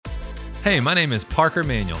Hey, my name is Parker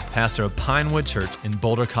Manuel, pastor of Pinewood Church in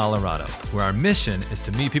Boulder, Colorado, where our mission is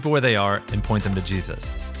to meet people where they are and point them to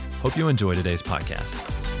Jesus. Hope you enjoy today's podcast.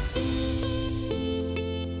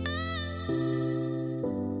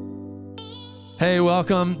 Hey,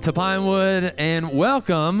 welcome to Pinewood and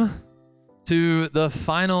welcome to the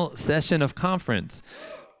final session of conference.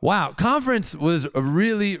 Wow, conference was a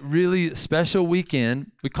really, really special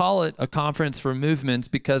weekend. We call it a conference for movements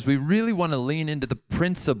because we really want to lean into the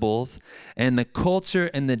principles and the culture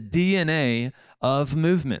and the DNA of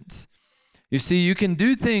movements. You see, you can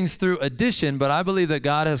do things through addition, but I believe that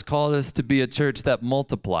God has called us to be a church that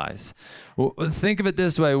multiplies. Well, think of it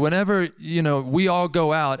this way. Whenever, we all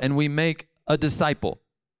go out and we make a disciple,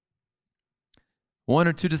 one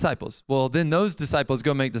or two disciples, well, then those disciples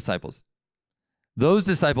go make disciples. Those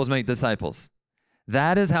disciples make disciples.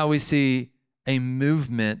 That is how we see a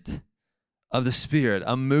movement of the Spirit,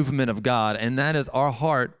 a movement of God, and that is our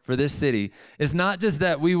heart for this city. It's not just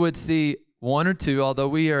that we would see one or two, although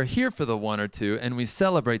we are here for the one or two, and we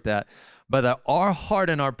celebrate that, but that our heart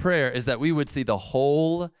and our prayer is that we would see the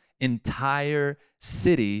whole entire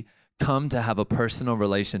city come to have a personal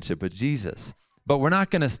relationship with Jesus. But we're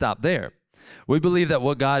not going to stop there. We believe that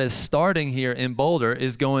what God is starting here in Boulder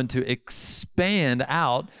is going to expand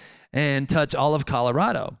out and touch all of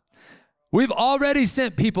Colorado. We've already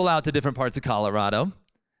sent people out to different parts of Colorado.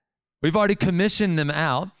 We've already commissioned them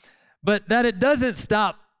out, but that it doesn't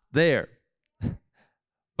stop there,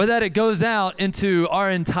 but that it goes out into our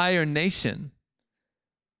entire nation,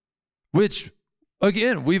 which,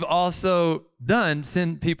 again, we've also done,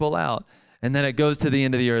 send people out, and then it goes to the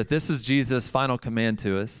end of the earth. This is Jesus' final command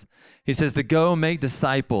to us. He says to go make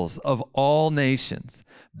disciples of all nations,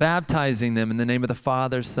 baptizing them in the name of the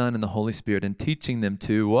Father, Son, and the Holy Spirit, and teaching them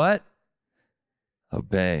to what?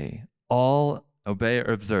 Obey. All obey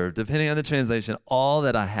or observe, depending on the translation, all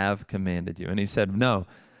that I have commanded you. And he said, no,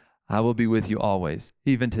 I will be with you always,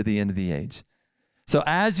 even to the end of the age. So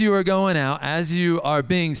as you are going out, as you are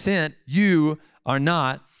being sent, you are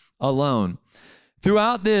not alone.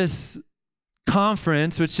 Throughout this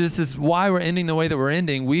conference, which is why we're ending the way that we're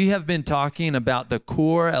ending, we have been talking about the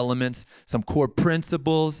core elements, some core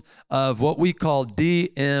principles of what we call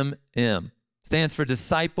DMM. Stands for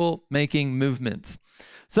Disciple Making Movements.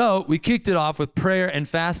 So we kicked it off with prayer and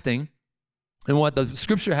fasting and what the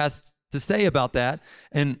scripture has to say about that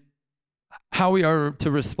and how we are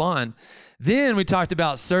to respond. Then we talked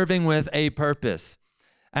about serving with a purpose.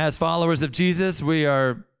 As followers of Jesus, we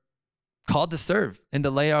are called to serve and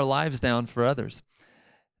to lay our lives down for others.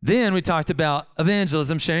 Then we talked about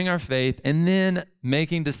evangelism, sharing our faith, and then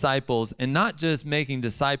making disciples, and not just making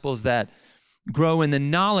disciples that grow in the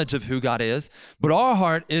knowledge of who God is, but our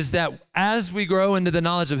heart is that as we grow into the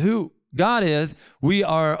knowledge of who God is, we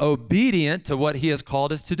are obedient to what he has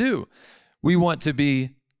called us to do. We want to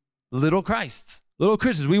be little Christs, little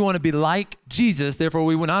Christians. We want to be like Jesus. Therefore,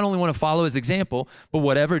 we not only want to follow his example, but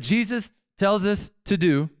whatever Jesus tells us to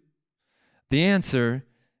do, the answer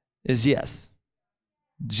is yes.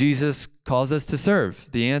 Jesus calls us to serve.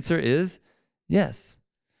 The answer is yes.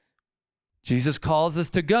 Jesus calls us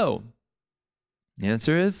to go. The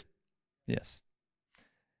answer is yes.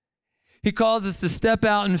 He calls us to step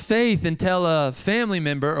out in faith and tell a family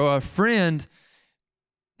member or a friend,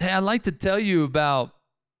 hey, I'd like to tell you about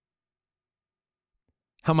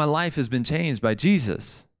how my life has been changed by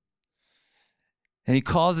Jesus. And he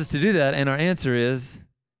calls us to do that, and our answer is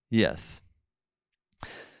yes.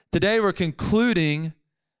 Today, we're concluding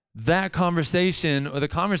that conversation, or the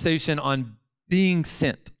conversation on being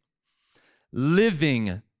sent,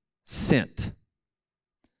 living sent.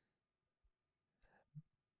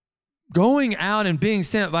 Going out and being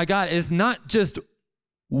sent by God is not just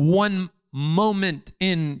one moment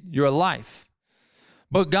in your life,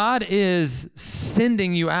 but God is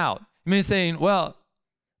sending you out. You may be saying, well,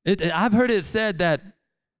 I've heard it said that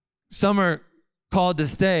some are called to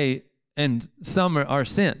stay and some are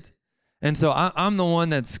sent. And so I'm the one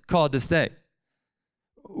that's called to stay.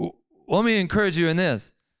 Let me encourage you in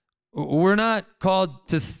this. We're not called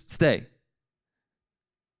to stay.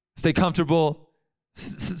 Stay comfortable,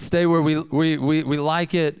 stay where we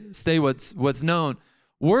like it, stay what's known.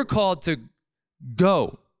 We're called to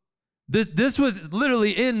go. This was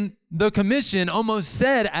literally in the commission, almost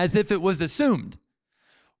said as if it was assumed.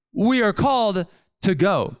 We are called to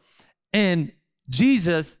go. And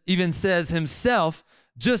Jesus even says himself,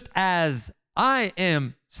 just as I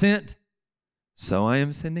am sent, so I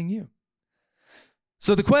am sending you.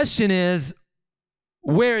 So the question is,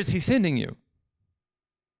 where is he sending you?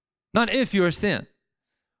 Not if you are sent.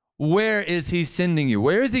 where is he sending you?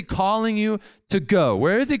 Where is he calling you to go?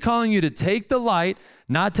 Where is he calling you to take the light,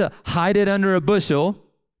 not to hide it under a bushel?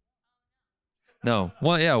 No,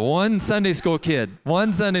 one Sunday school kid.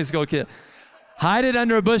 Hide it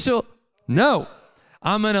under a bushel? No,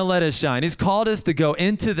 I'm going to let it shine. He's called us to go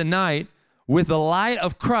into the night with the light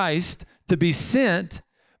of Christ to be sent.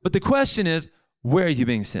 But the question is, where are you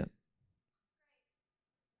being sent?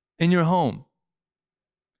 In your home,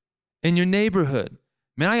 in your neighborhood.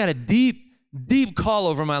 Man, I got a deep call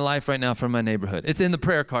over my life right now from my neighborhood. It's in the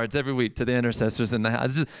prayer cards every week to the intercessors in the house.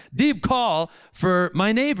 It's just deep call for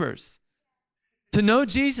my neighbors to know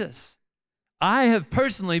Jesus. I have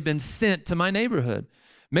personally been sent to my neighborhood.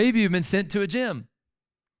 Maybe you've been sent to a gym.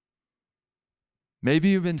 Maybe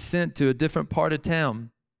you've been sent to a different part of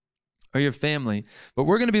town or your family. But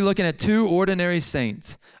we're going to be looking at two ordinary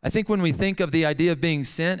saints. I think when we think of the idea of being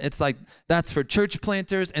sent, it's like that's for church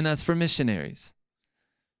planters and that's for missionaries.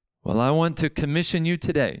 Well, I want to commission you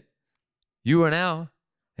today. You are now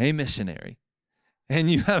a missionary, and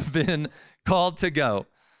you have been called to go.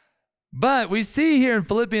 But we see here in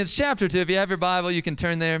Philippians chapter 2, if you have your Bible, you can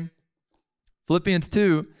turn there. Philippians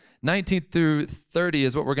 2, 19 through 30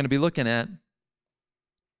 is what we're going to be looking at.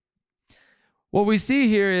 What we see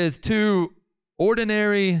here is two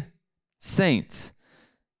ordinary saints.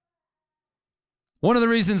 One of the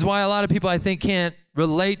reasons why a lot of people, I think, can't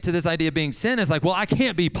relate to this idea of being sent is like, well, I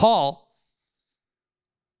can't be Paul.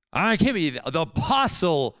 I can't be the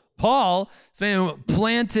apostle Paul. This man who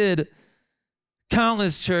planted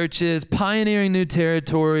countless churches, pioneering new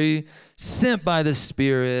territory, sent by the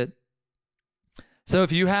Spirit. So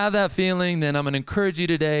if you have that feeling, then I'm going to encourage you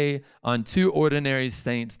today on two ordinary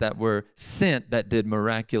saints that were sent that did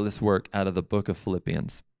miraculous work out of the book of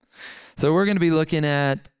Philippians. So we're going to be looking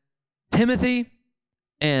at Timothy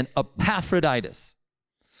and Epaphroditus.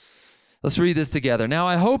 Let's read this together. Now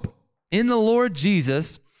I hope in the Lord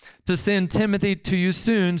Jesus to send Timothy to you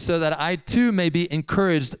soon so that I too may be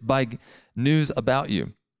encouraged by news about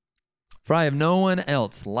you. For I have no one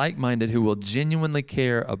else like-minded who will genuinely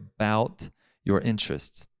care about your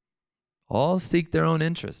interests. All seek their own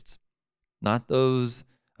interests, not those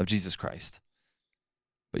of Jesus Christ.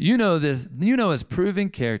 But you know his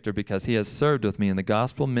proven character because he has served with me in the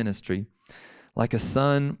gospel ministry like a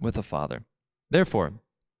son with a father. Therefore,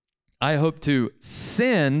 I hope to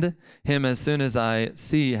send him as soon as I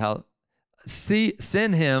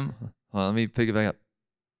send him. Well, let me pick it back up.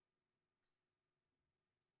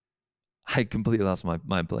 I completely lost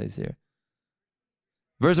my place here.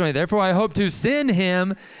 Verse 20, therefore I hope to send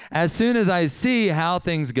him as soon as I see how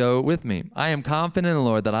things go with me. I am confident in the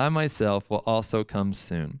Lord that I myself will also come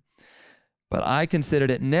soon. But I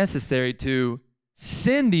considered it necessary to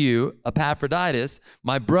send you Epaphroditus,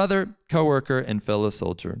 my brother, co-worker, and fellow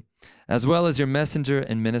soldier, as well as your messenger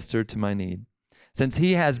and minister to my need, since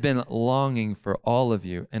he has been longing for all of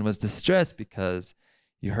you and was distressed because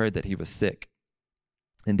you heard that he was sick.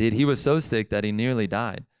 Indeed, he was so sick that he nearly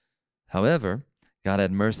died. However, God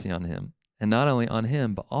had mercy on him, and not only on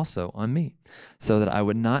him, but also on me, so that I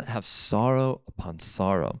would not have sorrow upon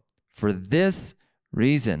sorrow. For this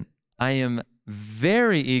reason, I am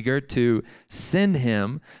very eager to send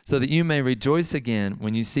him so that you may rejoice again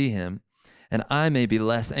when you see him, and I may be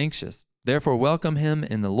less anxious. Therefore, welcome him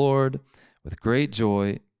in the Lord with great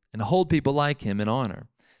joy, and hold people like him in honor,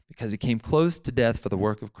 because he came close to death for the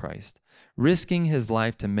work of Christ, risking his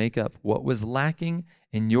life to make up what was lacking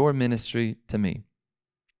in your ministry to me.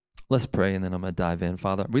 Let's pray, and then I'm going to dive in.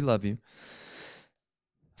 Father, we love you.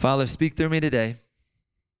 Father, speak through me today.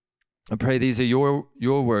 I pray these are your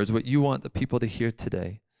words, what you want the people to hear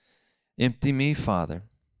today. Empty me, Father.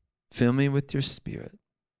 Fill me with your Spirit.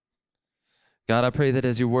 God, I pray that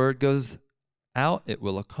as your word goes out, it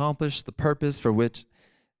will accomplish the purpose for which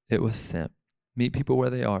it was sent. Meet people where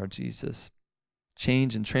they are, Jesus.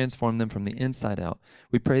 Change and transform them from the inside out.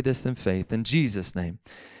 We pray this in faith. In Jesus' name,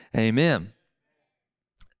 amen.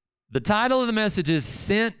 The title of the message is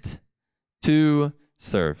Sent to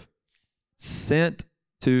Serve. Sent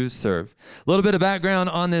to serve. A little bit of background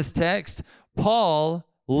on this text. Paul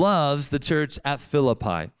loves the church at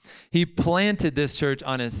Philippi. He planted this church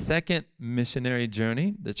on his second missionary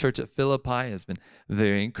journey. The church at Philippi has been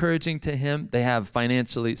very encouraging to him. They have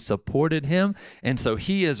financially supported him. And so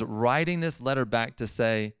he is writing this letter back to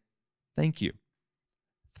say, thank you.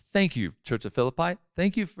 Thank you, Church of Philippi.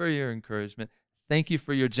 Thank you for your encouragement. Thank you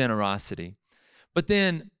for your generosity. But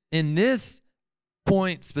then in this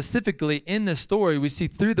point, specifically in this story, we see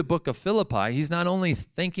through the book of Philippi, he's not only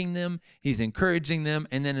thanking them, he's encouraging them.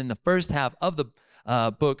 And then in the first half of the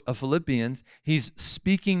book of Philippians, he's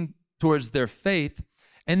speaking towards their faith.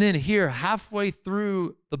 And then here, halfway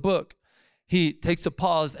through the book, he takes a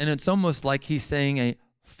pause, and it's almost like he's saying a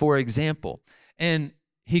for example. And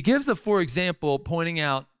he gives a for example, pointing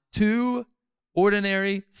out two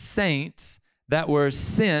ordinary saints that were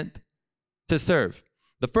sent to serve.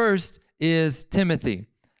 The first is Timothy.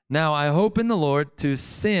 Now, I hope in the Lord to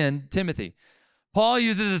send Timothy. Paul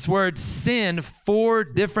uses this word send 4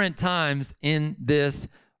 different times in this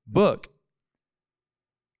book.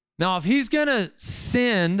 Now, if he's going to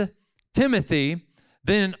send Timothy,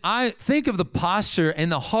 then I think of the posture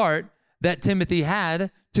and the heart that Timothy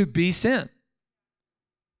had to be sent.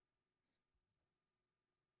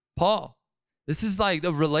 Paul, this is like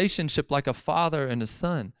a relationship like a father and a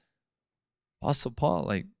son. Apostle Paul,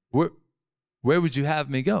 like, where would you have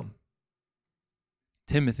me go?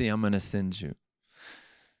 Timothy, I'm going to send you.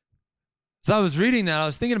 So I was reading that. I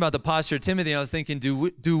was thinking about the posture of Timothy. I was thinking,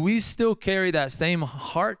 do we still carry that same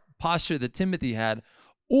heart posture that Timothy had,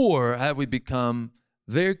 or have we become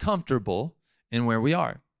very comfortable in where we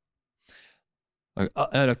are?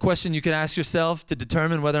 A question you could ask yourself to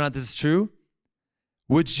determine whether or not this is true.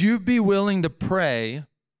 Would you be willing to pray,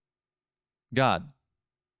 God,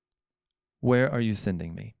 where are you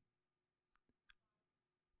sending me?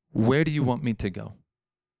 Where do you want me to go?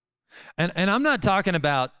 And I'm not talking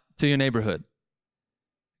about to your neighborhood.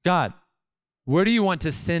 God, where do you want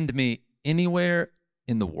to send me anywhere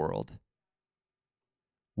in the world?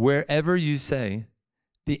 Wherever you say,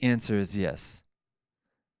 the answer is yes.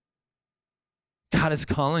 God is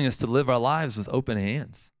calling us to live our lives with open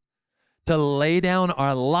hands, to lay down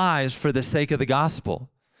our lives for the sake of the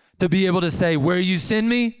gospel, to be able to say, where you send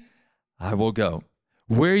me, I will go.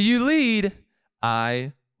 Where you lead,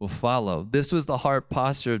 I will follow. This was the heart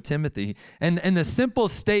posture of Timothy. And the simple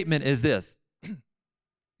statement is this: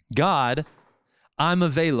 God, I'm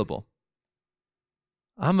available.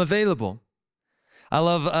 I'm available. I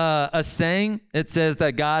love a saying. It says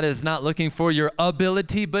that God is not looking for your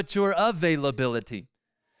ability, but your availability.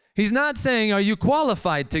 He's not saying, are you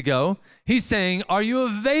qualified to go? He's saying, are you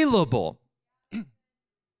available?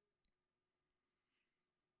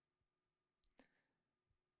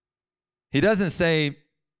 He doesn't say,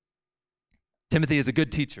 Timothy is a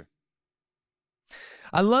good teacher.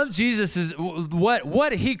 I love Jesus'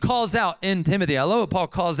 what he calls out in Timothy. I love what Paul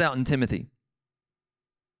calls out in Timothy.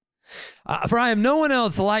 For I have no one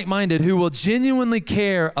else like-minded who will genuinely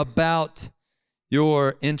care about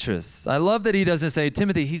your interests. I love that he doesn't say,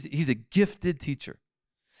 Timothy, he's a gifted teacher.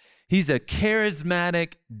 He's a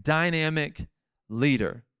charismatic, dynamic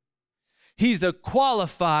leader. He's a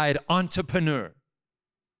qualified entrepreneur.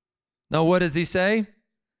 Now, what does he say?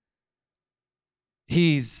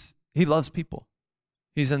 He loves people.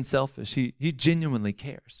 He's unselfish. He genuinely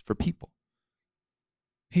cares for people.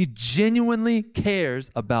 He genuinely cares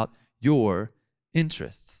about your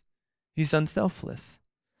interests. He's unselfless.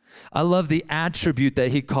 I love the attribute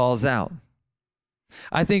that he calls out.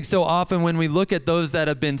 I think so often when we look at those that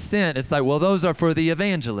have been sent, it's like, well, those are for the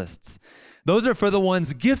evangelists. Those are for the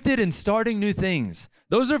ones gifted in starting new things.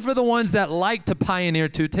 Those are for the ones that like to pioneer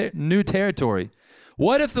new territory.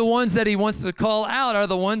 What if the ones that he wants to call out are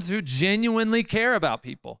the ones who genuinely care about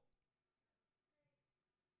people?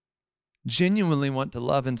 Genuinely want to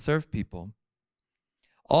love and serve people.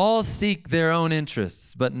 All seek their own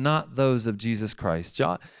interests, but not those of Jesus Christ.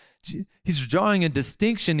 He's drawing a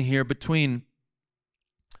distinction here between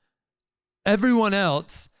everyone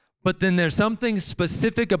else, but then there's something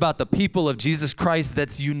specific about the people of Jesus Christ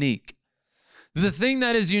that's unique. The thing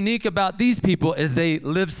that is unique about these people is they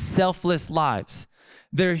live selfless lives.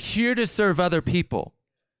 They're here to serve other people.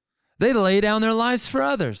 They lay down their lives for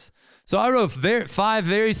others. So I wrote 5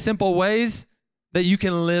 very simple ways that you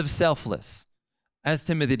can live selfless, as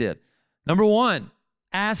Timothy did. Number 1,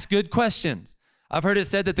 ask good questions. I've heard it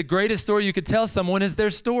said that the greatest story you could tell someone is their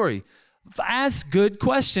story. Ask good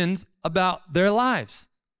questions about their lives.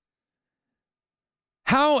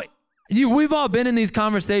 We've all been in these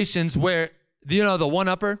conversations where, the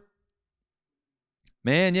one-upper,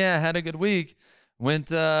 man, yeah, I had a good week. Went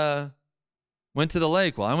to the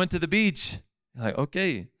lake. Well, I went to the beach. Like,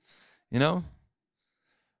 okay,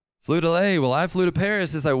 flew to LA. Well, I flew to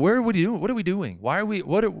Paris. It's like, what are we doing? Why are we,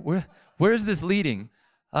 where is this leading?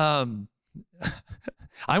 I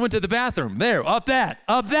went to the bathroom. There, up that,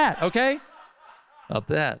 okay? Up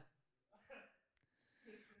that.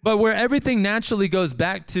 But where everything naturally goes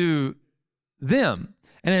back to them.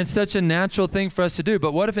 And it's such a natural thing for us to do.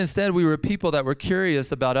 But what if instead we were people that were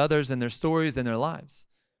curious about others and their stories and their lives?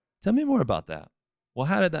 Tell me more about that. Well,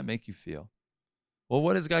 how did that make you feel? Well,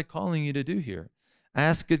 what is God calling you to do here?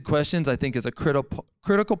 Ask good questions, I think, is a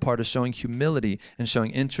critical part of showing humility and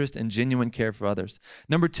showing interest and genuine care for others.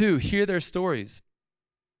 Number 2, hear their stories.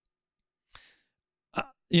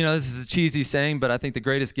 This is a cheesy saying, but I think the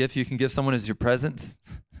greatest gift you can give someone is your presence.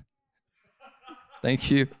 Thank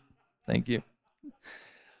you. Thank you.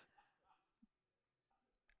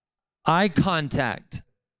 Eye contact,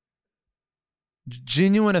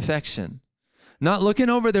 genuine affection, not looking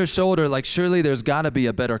over their shoulder like surely there's got to be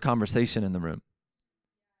a better conversation in the room.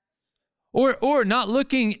 Or not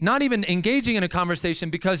even engaging in a conversation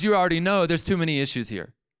because you already know there's too many issues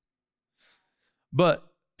here. But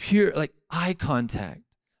pure, like eye contact,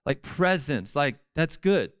 like presence, like that's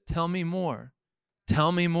good. Tell me more.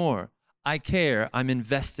 Tell me more. I care. I'm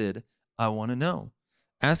invested. I want to know.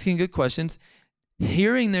 Asking good questions,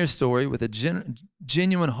 hearing their story with a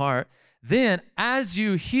genuine heart. Then, as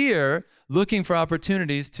you hear, looking for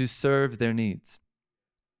opportunities to serve their needs.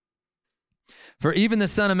 For even the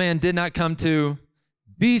Son of Man did not come to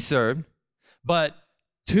be served, but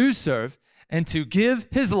to serve and to give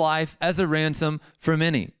his life as a ransom for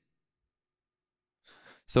many.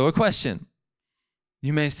 So a question.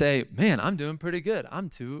 You may say, man, I'm doing pretty good. I'm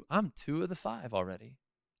two of the 5 already.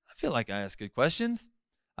 I feel like I ask good questions.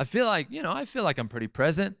 I feel like I'm pretty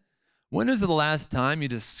present. When was the last time you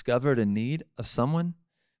discovered a need of someone?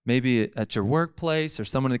 Maybe at your workplace or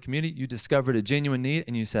someone in the community, you discovered a genuine need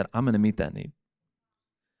and you said, I'm going to meet that need.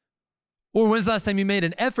 Or when's the last time you made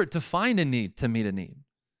an effort to find a need, to meet a need?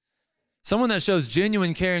 Someone that shows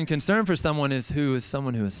genuine care and concern for someone is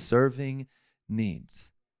someone who is serving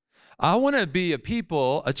needs. I want to be a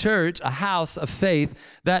people, a church, a house of faith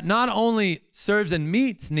that not only serves and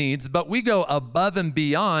meets needs, but we go above and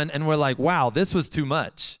beyond and we're like, wow, this was too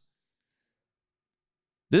much.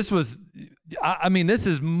 This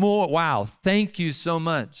is more, wow, thank you so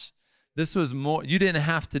much. This was more, you didn't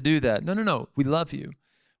have to do that. No, we love you.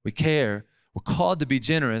 We care. We're called to be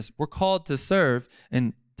generous. We're called to serve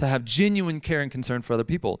and to have genuine care and concern for other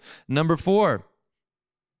people. Number 4,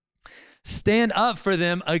 stand up for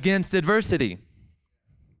them against adversity.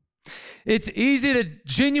 It's easy to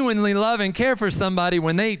genuinely love and care for somebody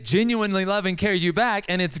when they genuinely love and care you back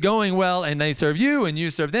and it's going well and they serve you and you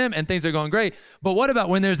serve them and things are going great. But what about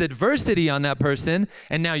when there's adversity on that person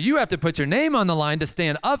and now you have to put your name on the line to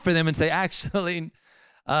stand up for them and say, actually,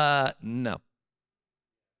 no.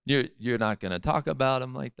 You're not going to talk about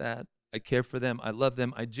them like that. I care for them. I love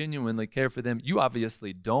them. I genuinely care for them. You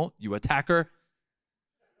obviously don't. You attacker.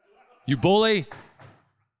 You bully.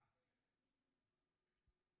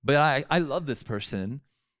 But I love this person.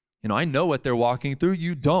 I know what they're walking through.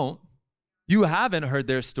 You don't. You haven't heard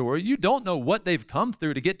their story. You don't know what they've come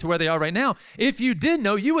through to get to where they are right now. If you did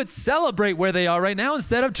know, you would celebrate where they are right now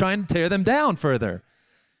instead of trying to tear them down further.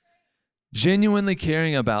 Genuinely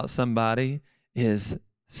caring about somebody is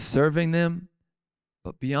serving them,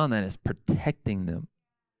 but beyond that is protecting them.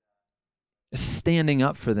 Is standing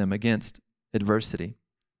up for them against adversity.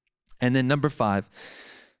 And then number 5,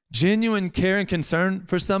 genuine care and concern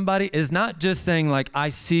for somebody is not just saying like, I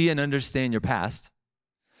see and understand your past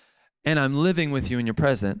and I'm living with you in your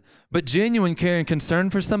present, but genuine care and concern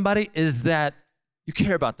for somebody is that you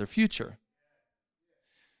care about their future.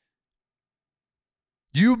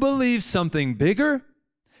 You believe something bigger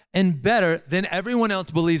and better than everyone else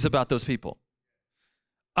believes about those people.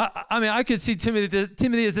 I could see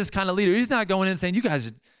Timothy is this kind of leader. He's not going in saying, you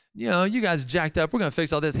guys jacked up. We're going to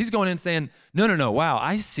fix all this. He's going in saying, no. Wow,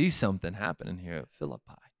 I see something happening here at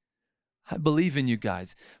Philippi. I believe in you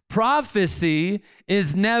guys. Prophecy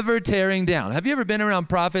is never tearing down. Have you ever been around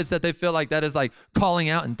prophets that they feel like that is like calling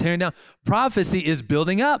out and tearing down? Prophecy is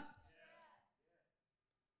building up.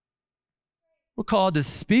 We're called to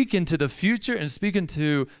speak into the future and speak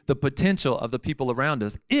into the potential of the people around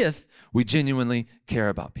us if we genuinely care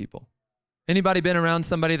about people. Anybody been around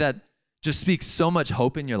somebody that just speaks so much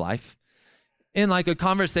hope in your life? In like a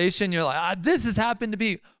conversation, you're like, this has happened to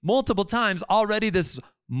me multiple times already this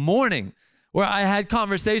morning where I had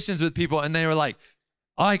conversations with people and they were like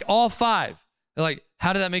all 5. They're like,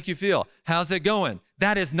 how did that make you feel? How's it going?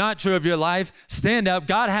 That is not true of your life. Stand up.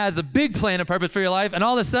 God has a big plan and purpose for your life. And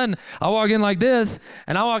all of a sudden, I walk in like this,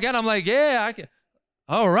 and I walk out, I'm like, yeah, I can.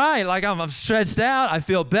 All right, like I'm stretched out. I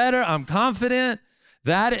feel better. I'm confident.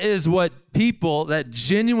 That is what people that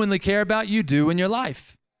genuinely care about you do in your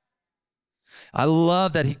life. I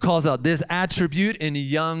love that he calls out this attribute in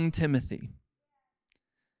young Timothy.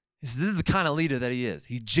 This is the kind of leader that he is.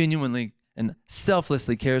 He genuinely and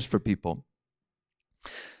selflessly cares for people.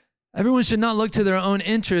 Everyone should not look to their own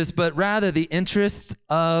interests, but rather the interests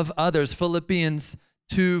of others. Philippians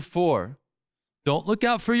 2:4. Don't look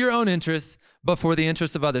out for your own interests, but for the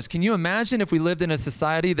interests of others. Can you imagine if we lived in a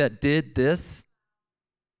society that did this?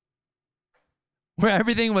 Where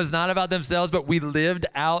everything was not about themselves, but we lived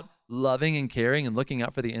out loving and caring and looking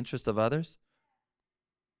out for the interests of others?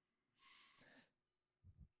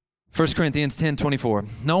 1 Corinthians 10:24.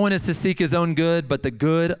 No one is to seek his own good, but the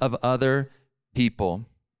good of other people.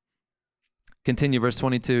 Continue verse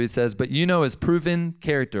 22. He says, but you know his proven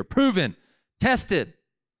character. Proven. Tested.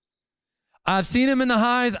 I've seen him in the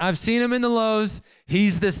highs. I've seen him in the lows.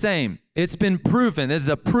 He's the same. It's been proven. This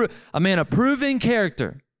is a man of proven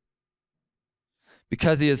character.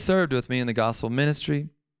 Because he has served with me in the gospel ministry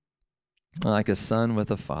like a son with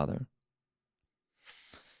a father.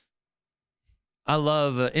 I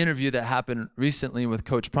love an interview that happened recently with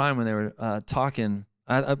Coach Prime when they were talking.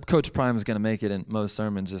 Coach Prime is going to make it in most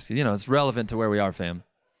sermons. Just, it's relevant to where we are, fam.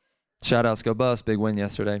 Shout outs, go Buffs. Big win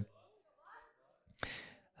yesterday.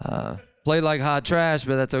 Played like hot trash,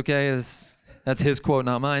 but that's okay. That's his quote,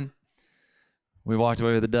 not mine. We walked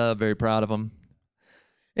away with a dub. Very proud of him.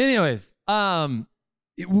 Anyways,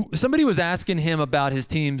 somebody was asking him about his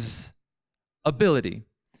team's ability.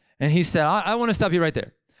 And he said, I want to stop you right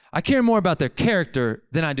there. I care more about their character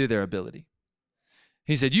than I do their ability.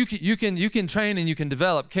 He said, you can train and you can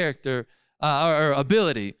develop character or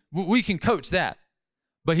ability. We can coach that.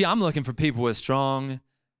 But I'm looking for people with strong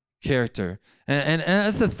character. And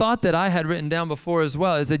that's the thought that I had written down before as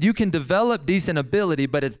well, is that you can develop decent ability,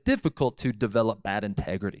 but it's difficult to develop bad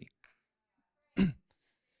integrity.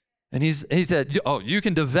 And he said, you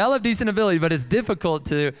can develop decent ability, but it's difficult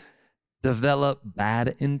to develop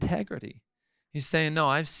bad integrity. He's saying, no,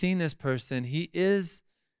 I've seen this person. He is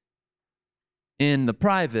in the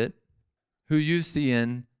private who you see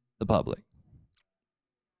in the public.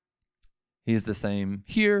 He's the same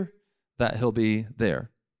here that he'll be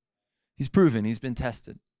there. He's proven. He's been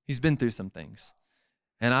tested. He's been through some things.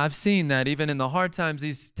 And I've seen that even in the hard times,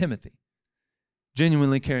 he's Timothy,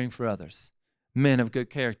 genuinely caring for others, man of good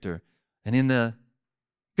character. And in the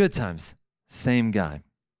good times, same guy.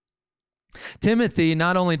 Timothy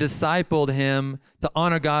not only discipled him to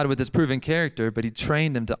honor God with his proven character, but he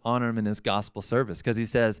trained him to honor him in his gospel service, because he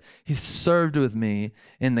says, he served with me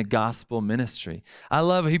in the gospel ministry. I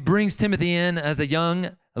love he brings Timothy in as a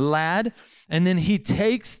young lad, and then he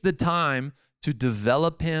takes the time to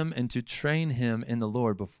develop him and to train him in the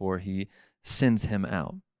Lord before he sends him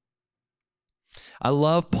out. I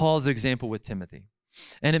love Paul's example with Timothy,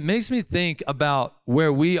 and it makes me think about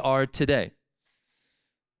where we are today.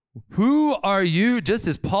 Who are you, just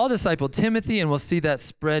as Paul discipled Timothy, and we'll see that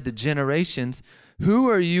spread to generations, who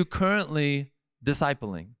are you currently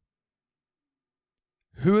discipling?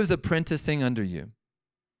 Who is apprenticing under you?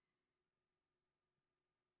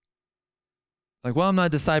 Like, well, I'm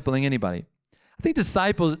not discipling anybody. I think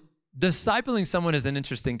discipling someone is an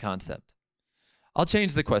interesting concept. I'll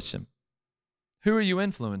change the question. Who are you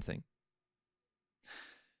influencing?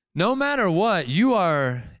 No matter what, you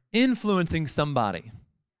are influencing somebody.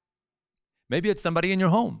 Maybe it's somebody in your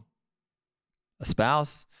home, a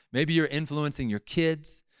spouse. Maybe you're influencing your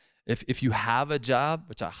kids. If you have a job,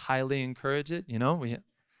 which I highly encourage it, we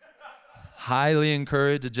highly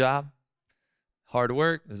encourage a job. Hard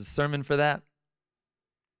work, there's a sermon for that.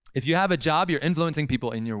 If you have a job, you're influencing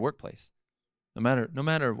people in your workplace. No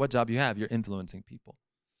matter what job you have, you're influencing people.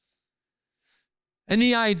 And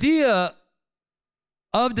the idea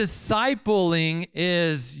of discipling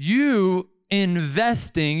is you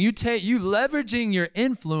investing, you leveraging your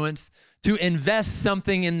influence to invest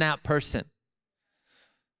something in that person.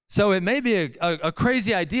 So it may be a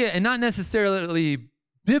crazy idea and not necessarily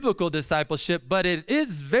biblical discipleship, but it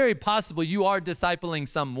is very possible you are discipling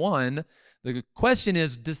someone. The question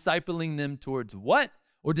is, discipling them towards what,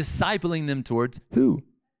 or discipling them towards who?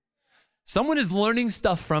 Someone is learning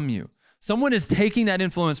stuff from you. Someone is taking that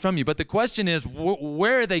influence from you. But the question is,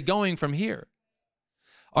 where are they going from here?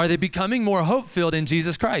 Are they becoming more hope-filled in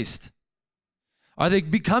Jesus Christ? Are they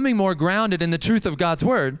becoming more grounded in the truth of God's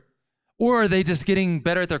word? Or are they just getting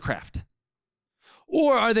better at their craft?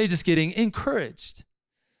 Or are they just getting encouraged?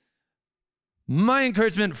 My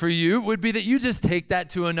encouragement for you would be that you just take that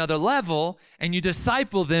to another level and you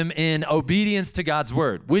disciple them in obedience to God's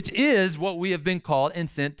word, which is what we have been called and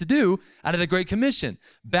sent to do out of the Great Commission.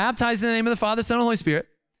 Baptize in the name of the Father, Son, and Holy Spirit.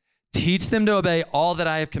 Teach them to obey all that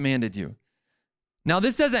I have commanded you. Now,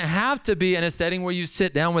 this doesn't have to be in a setting where you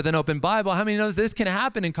sit down with an open Bible. How many knows this can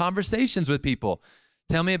happen in conversations with people?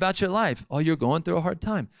 Tell me about your life. Oh, you're going through a hard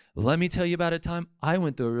time. Let me tell you about a time I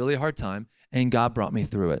went through a really hard time and God brought me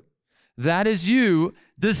through it. That is you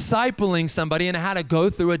discipling somebody and how to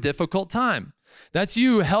go through a difficult time. That's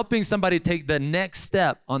you helping somebody take the next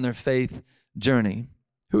step on their faith journey?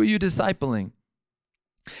 Who are you discipling?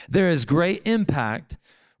 There is great impact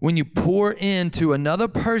when you pour into another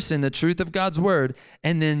person the truth of God's word,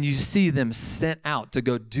 and then you see them sent out to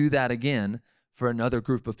go do that again for another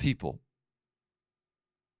group of people.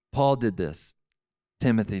 Paul did this.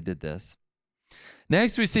 Timothy did this.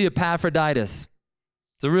 Next, we see Epaphroditus.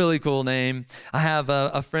 It's a really cool name. I have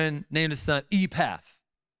a friend named his son Epaph.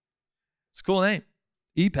 It's a cool name,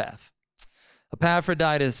 Epaph.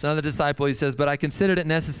 Epaphroditus, another disciple, he says, but I considered it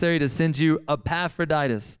necessary to send you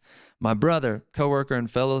Epaphroditus, my brother, co-worker, and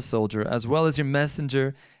fellow soldier, as well as your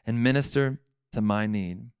messenger and minister to my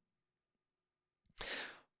need.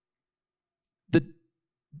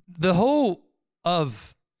 The whole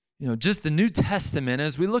of, just the New Testament,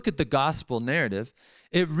 as we look at the gospel narrative,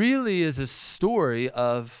 it really is a story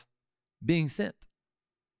of being sent.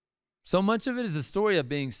 So much of it is a story of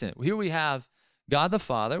being sent. Here we have God the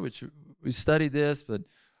Father, which we studied this, but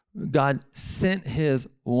God sent his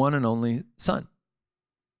one and only Son.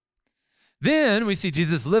 Then we see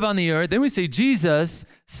Jesus live on the earth. Then we see Jesus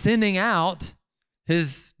sending out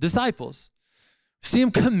his disciples. We see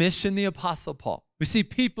him commission the Apostle Paul. We see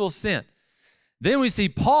people sent. Then we see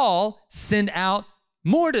Paul send out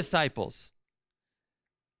more disciples.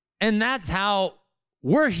 And that's how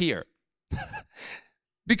we're here.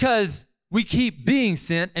 Because we keep being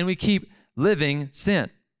sent and we keep living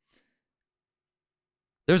sent.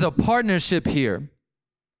 There's a partnership here.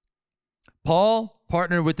 Paul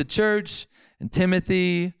partnered with the church and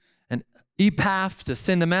Timothy and Epaph to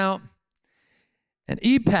send them out. And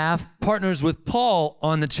Epaph partners with Paul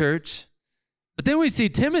on the church. But then we see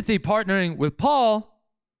Timothy partnering with Paul.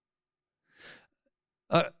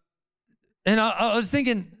 And I was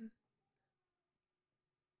thinking,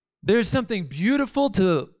 there's something beautiful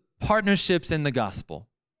to partnerships in the gospel.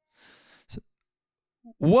 So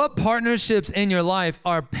what partnerships in your life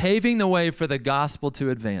are paving the way for the gospel to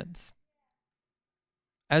advance?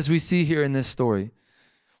 As we see here in this story,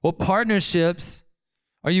 what partnerships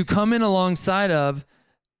are you coming alongside of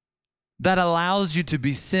that allows you to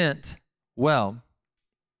be sent well?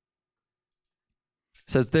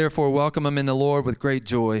 It says, therefore, welcome him in the Lord with great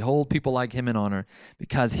joy. Hold people like him in honor,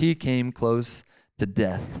 because he came close to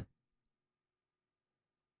death.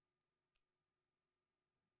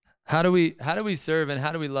 How do we serve and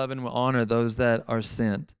how do we love and honor those that are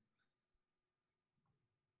sent?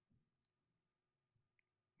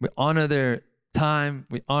 We honor their time,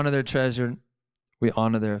 we honor their treasure, we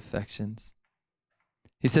honor their affections.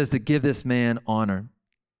 He says to give this man honor,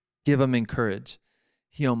 give him encourage.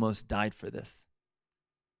 He almost died for this.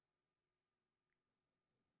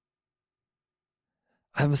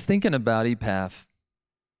 I was thinking about Epaph,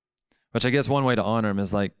 which I guess one way to honor him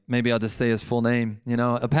is like, maybe I'll just say his full name,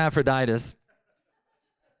 Epaphroditus.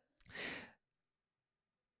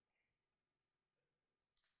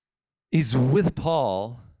 He's with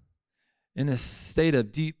Paul in a state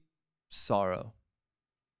of deep sorrow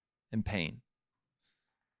and pain,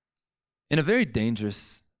 in a very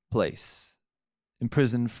dangerous place,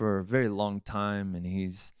 imprisoned for a very long time, and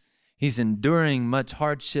he's enduring much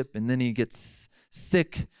hardship, and then he gets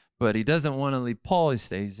sick, but he doesn't want to leave Paul. He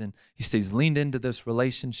stays leaned into this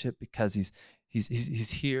relationship because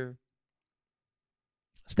he's here.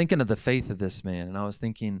 I was thinking of the faith of this man, and I was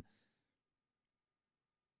thinking,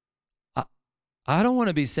 I don't want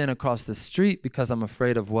to be sent across the street because I'm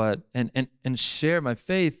afraid of what, and share my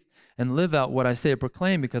faith and live out what I say or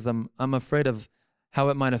proclaim because I'm afraid of how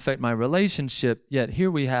it might affect my relationship. Yet here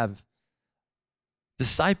we have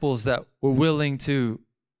disciples that were willing to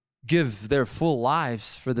give their full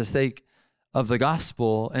lives for the sake of the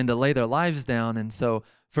gospel and to lay their lives down. And so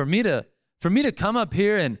for me to come up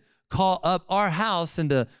here and call up our house and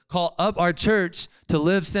to call up our church to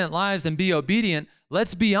live sent lives and be obedient,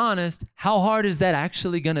 let's be honest, how hard is that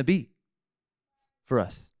actually going to be for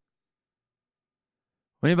us?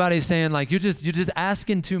 When anybody's saying like, you're just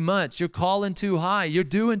asking too much, you're calling too high, you're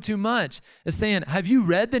doing too much, it's saying, have you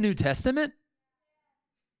read the New Testament?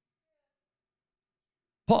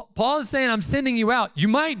 Paul is saying, I'm sending you out. You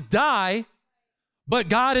might die, but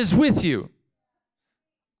God is with you.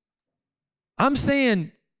 I'm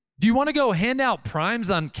saying, do you want to go hand out primes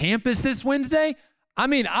on campus this Wednesday? I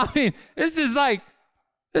mean, this is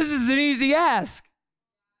an easy ask.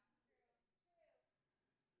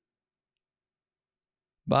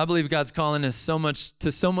 But I believe God's calling us so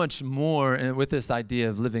much more, and with this idea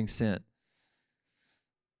of living sent.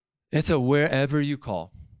 It's a wherever you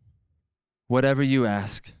call, whatever you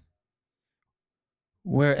ask,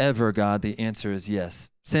 wherever, God, the answer is yes.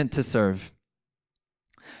 Sent to serve.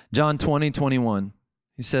 John 20:21,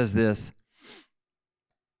 he says this.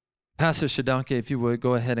 Pastor Shadanke, if you would,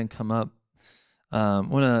 go ahead and come up. I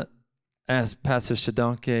want to ask Pastor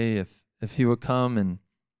Shadonke if he would come, and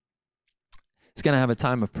he's going to have a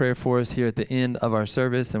time of prayer for us here at the end of our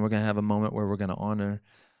service, and we're going to have a moment where we're going to honor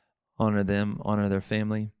them, honor their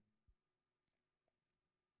family.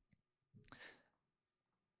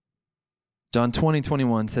 John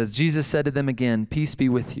 20:21 says, Jesus said to them again, peace be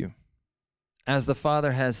with you. As the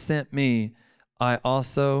Father has sent me, I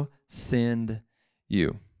also send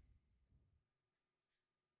you.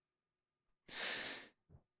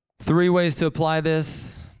 3 ways to apply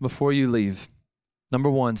this before you leave. Number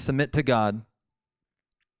 1, submit to God.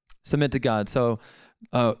 Submit to God. So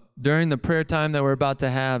during the prayer time that we're about to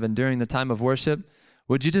have and during the time of worship,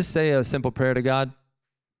 would you just say a simple prayer to God?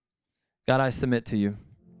 God, I submit to you.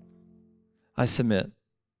 I submit.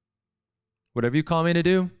 Whatever you call me to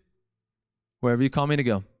do, wherever you call me to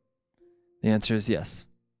go. The answer is yes.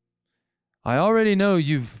 I already know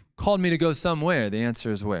you've called me to go somewhere. The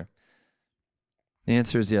answer is where? The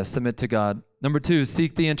answer is yes. Submit to God. Number 2,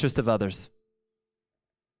 seek the interest of others.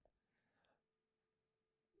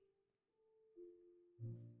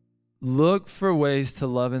 Look for ways to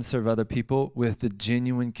love and serve other people with the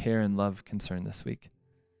genuine care and love concern this week.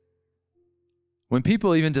 When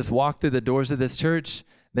people even just walk through the doors of this church,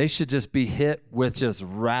 they should just be hit with just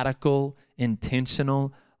radical,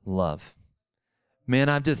 intentional love. Man,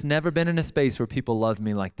 I've just never been in a space where people loved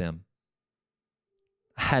me like them.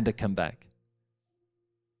 I had to come back.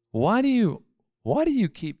 Why do you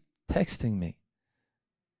keep texting me?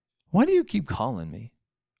 Why do you keep calling me?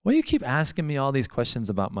 Why do you keep asking me all these questions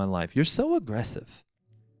about my life? You're so aggressive.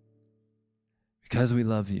 Because we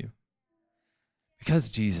love you. Because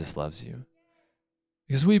Jesus loves you.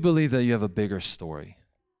 Because we believe that you have a bigger story.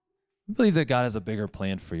 We believe that God has a bigger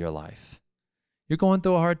plan for your life. You're going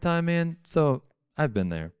through a hard time, man? So I've been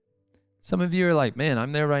there. Some of you are like, man,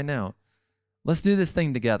 I'm there right now. Let's do this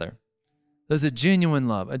thing together. There's a genuine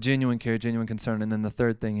love, a genuine care, genuine concern. And then the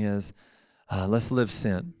third thing is, let's live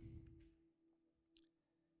sent.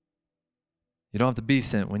 You don't have to be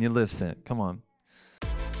sent when you live sent. Come on.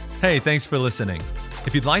 Hey, thanks for listening.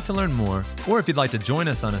 If you'd like to learn more, or if you'd like to join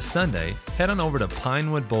us on a Sunday, head on over to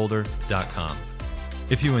pinewoodboulder.com.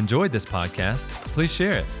 If you enjoyed this podcast, please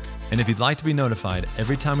share it. And if you'd like to be notified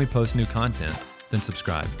every time we post new content, then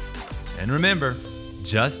subscribe. And remember,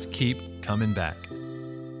 just keep coming back.